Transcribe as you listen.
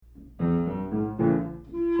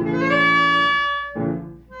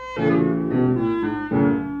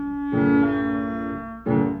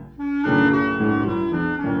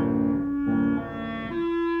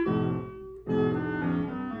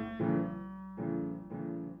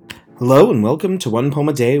Hello and welcome to One Poem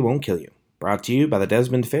a Day Won't Kill You, brought to you by the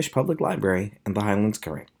Desmond Fish Public Library and the Highlands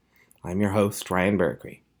Current. I'm your host, Ryan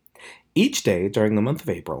Berkeley. Each day during the month of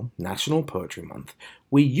April, National Poetry Month,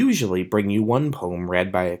 we usually bring you one poem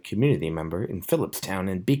read by a community member in Phillipstown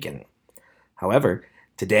and Beacon. However,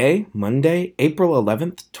 today, Monday, April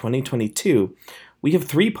 11th, 2022, we have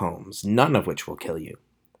 3 poems, none of which will kill you.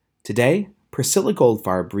 Today, Priscilla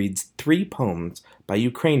Goldfarb reads 3 poems by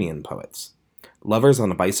Ukrainian poets. Lovers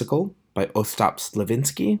on a Bicycle by Ostap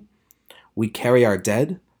Slavinsky, We Carry Our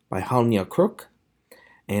Dead by Hania Kruk,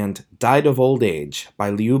 and Died of Old Age by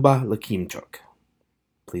Lyuba Lakimchuk.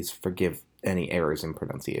 Please forgive any errors in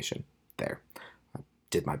pronunciation there. I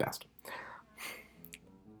did my best.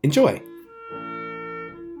 Enjoy!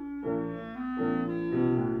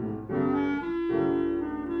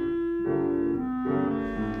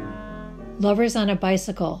 Lovers on a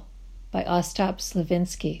Bicycle by Ostap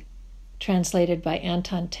Slavinsky, translated by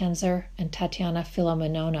Anton Tenzer and Tatiana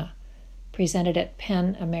Filomenona, presented at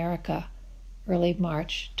PEN America, early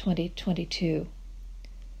March 2022.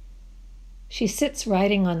 She sits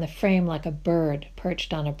riding on the frame like a bird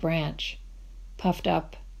perched on a branch, puffed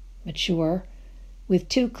up, mature, with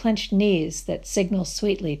 2 clenched knees that signal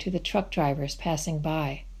sweetly to the truck drivers passing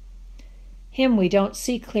by. Him we don't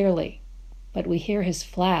see clearly, but we hear his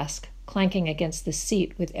flask clanking against the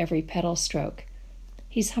seat with every pedal stroke.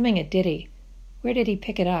 He's humming a ditty. Where did he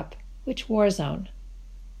pick it up? Which war zone?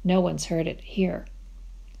 No one's heard it here.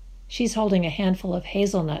 She's holding a handful of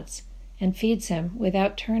hazelnuts and feeds him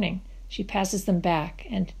without turning. She passes them back,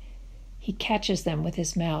 and he catches them with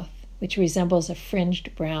his mouth, which resembles a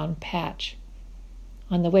fringed brown patch.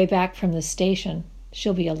 On the way back from the station,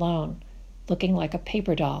 she'll be alone, looking like a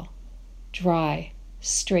paper doll, dry,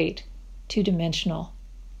 straight, 2-dimensional,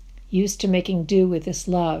 used to making do with this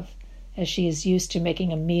love, as she is used to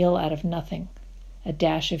making a meal out of nothing, a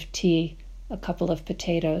dash of tea, a couple of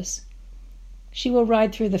potatoes. She will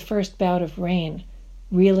ride through the first bout of rain,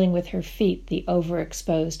 reeling with her feet the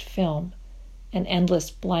overexposed film, an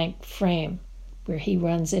endless blank frame where he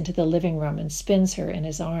runs into the living room and spins her in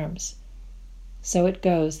his arms. So it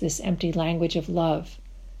goes, this empty language of love,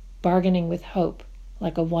 bargaining with hope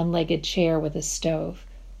like a one-legged chair with a stove.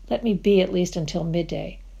 Let me be at least until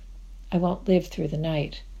midday. I won't live through the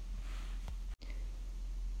night.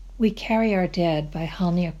 We Carry Our Dead by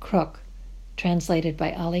Hania Kruk, translated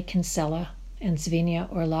by Ali Kinsella and Zvinia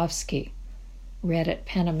Orlovsky, read at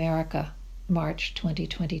PEN America, March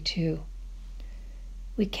 2022.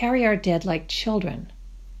 We carry our dead like children,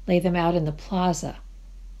 lay them out in the plaza,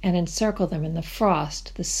 and encircle them in the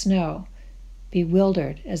frost, the snow,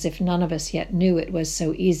 bewildered as if none of us yet knew it was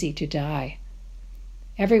so easy to die.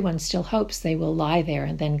 Everyone still hopes they will lie there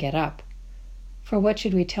and then get up. For what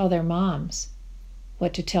should we tell their moms?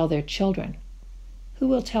 What to tell their children? Who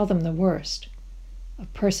will tell them the worst? A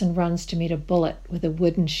person runs to meet a bullet with a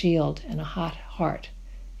wooden shield and a hot heart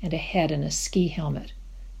and a head in a ski helmet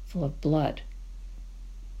full of blood.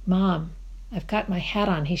 Mom, I've got my hat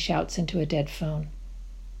on, he shouts into a dead phone.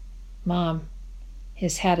 Mom,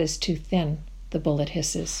 his hat is too thin, the bullet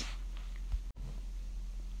hisses.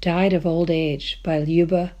 Died of Old Age by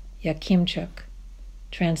Lyuba Yakimchuk,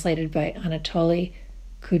 translated by Anatoly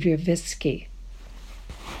Kudryavitsky.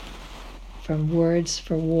 From Words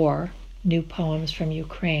for War, New Poems from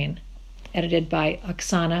Ukraine, edited by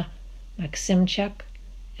Oksana Maksimchuk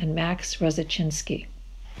and Max Rozachinsky.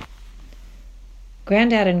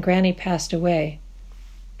 Granddad and Granny passed away.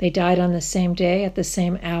 They died on the same day, at the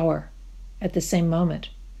same hour, at the same moment.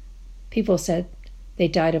 People said they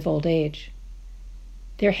died of old age.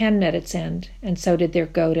 Their hen met its end, and so did their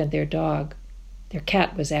goat and their dog. Their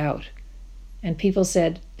cat was out, and people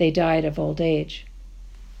said they died of old age.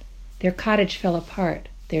 Their cottage fell apart,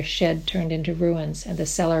 their shed turned into ruins, and the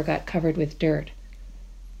cellar got covered with dirt.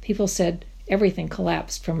 People said everything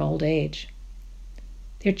collapsed from old age.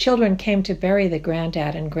 Their children came to bury the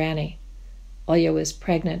granddad and granny. Olya was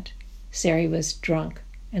pregnant, Sari was drunk,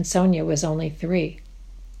 and Sonia was only 3.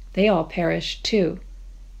 They all perished too,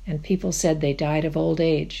 and people said they died of old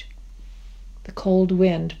age. The cold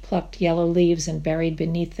wind plucked yellow leaves and buried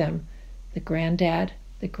beneath them the granddad,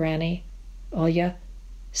 the granny, Olya,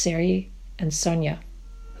 Sari, and Sonia,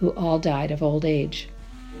 who all died of old age.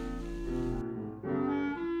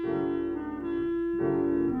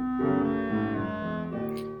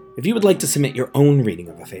 If you would like to submit your own reading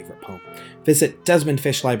of a favorite poem, visit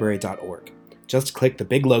DesmondFishLibrary.org. Just click the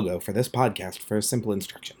big logo for this podcast for simple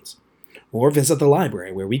instructions. Or visit the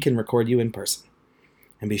library where we can record you in person.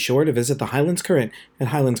 And be sure to visit the Highlands Current at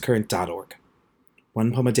highlandscurrent.org.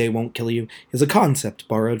 One Poem a Day Won't Kill You is a concept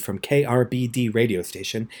borrowed from KRBD radio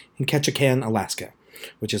station in Ketchikan, Alaska,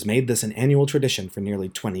 which has made this an annual tradition for nearly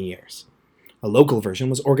 20 years. A local version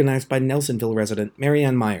was organized by Nelsonville resident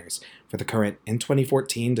Marianne Myers for the current in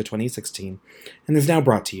 2014 to 2016 and is now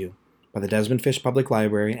brought to you by the Desmond Fish Public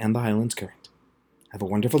Library and the Highlands Current. Have a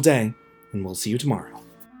wonderful day, and we'll see you tomorrow.